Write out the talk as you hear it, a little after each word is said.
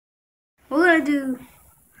We're gonna do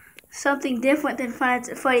something different than Five Nights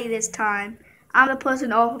at Freddy this time. I'm the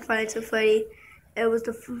person all for Five Nights at Freddy. It was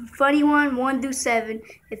the funny one through 7.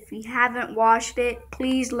 If you haven't watched it,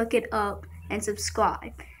 please look it up and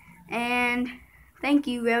subscribe. And thank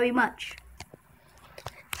you very much.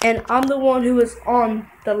 And I'm the one who was on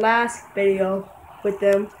the last video with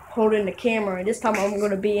them holding the camera, and this time I'm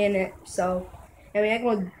going to be in it. So, I mean, I'm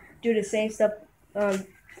going to do the same stuff as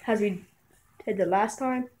we did the last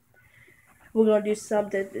time. We're going to do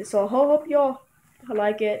something. So, I hope y'all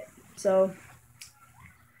like it. So,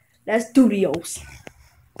 let's do videos.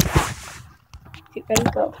 Get ready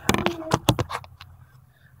to go.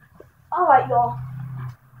 Alright, y'all.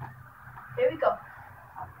 Here we go.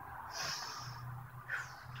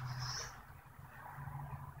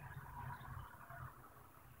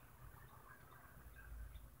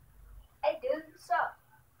 Hey dude, what's up?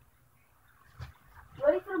 You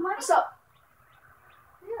ready for the money? What's up?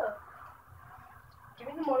 Yeah. Give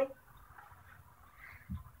me the money.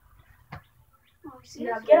 Oh,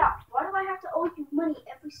 Now get out. Why do I have to owe you money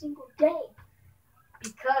every single day?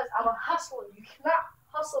 Because I'm a hustler. You cannot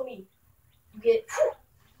hustle me. You get.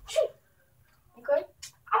 Okay?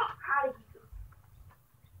 I'm out of here.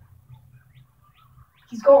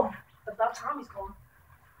 He's gone. About time he's gone.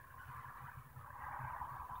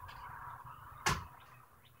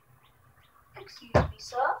 Excuse me,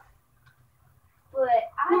 sir.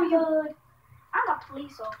 But I heard, I'm a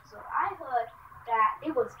police officer. I heard that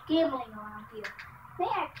it was gambling around here. May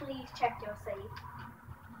I please check your safe?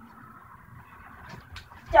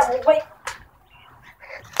 Yeah, well, wait.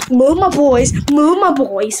 Move my boys. Move my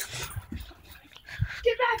boys.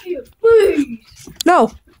 Get back here, please.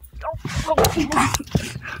 No.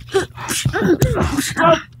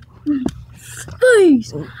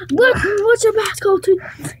 Please. What's your passcode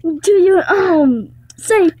to your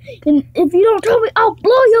safe? And if you don't tell me, I'll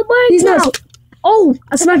blow your brains out. Oh,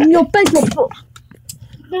 I smacked in your baseball ball.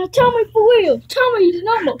 Now tell me for real. Tell me the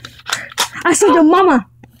number. I said your mama.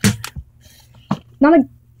 Not a.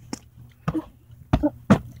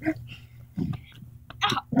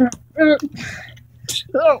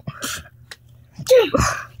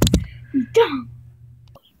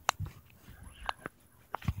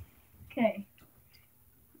 Okay.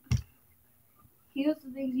 Here's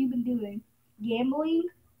the things you've been doing. Gambling.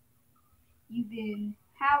 You've been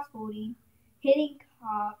householding. Hitting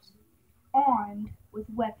cops. Armed with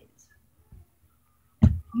weapons.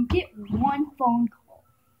 You get one phone call.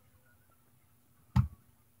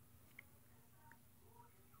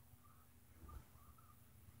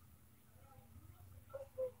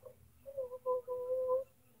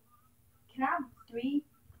 Can I have 2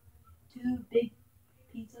 big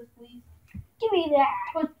pizzas, please? Give me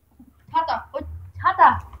that.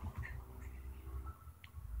 Hata.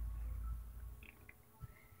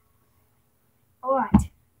 Alright.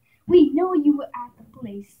 We know you were at the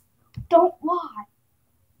place. Don't lie.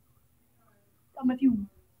 If you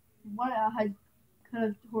want, I could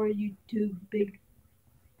have ordered you 2 big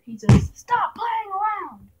pizzas. Stop playing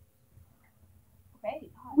around. Okay.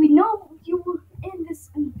 We know you were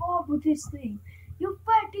involved with this thing. Your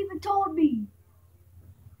friend even told me.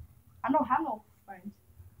 I don't have no friends.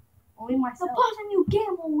 Only myself. The person you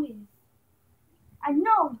gamble with. I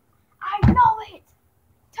know it.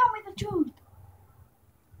 Tell me the truth.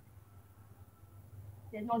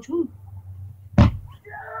 There's no truth.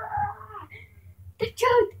 The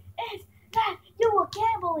truth is that you were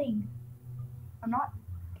gambling. I'm not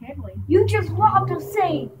gambling. You just robbed a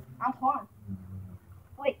safe. I'm Juan.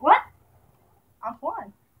 Wait, what? I'm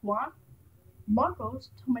Juan. Juan Marcos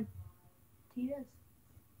to my Martinez.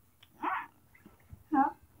 Huh?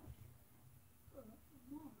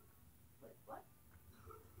 Wait, what?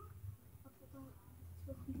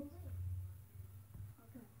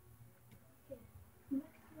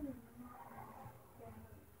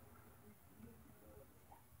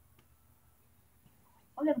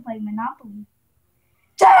 We're gonna play Monopoly.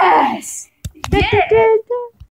 Yes! Yeah!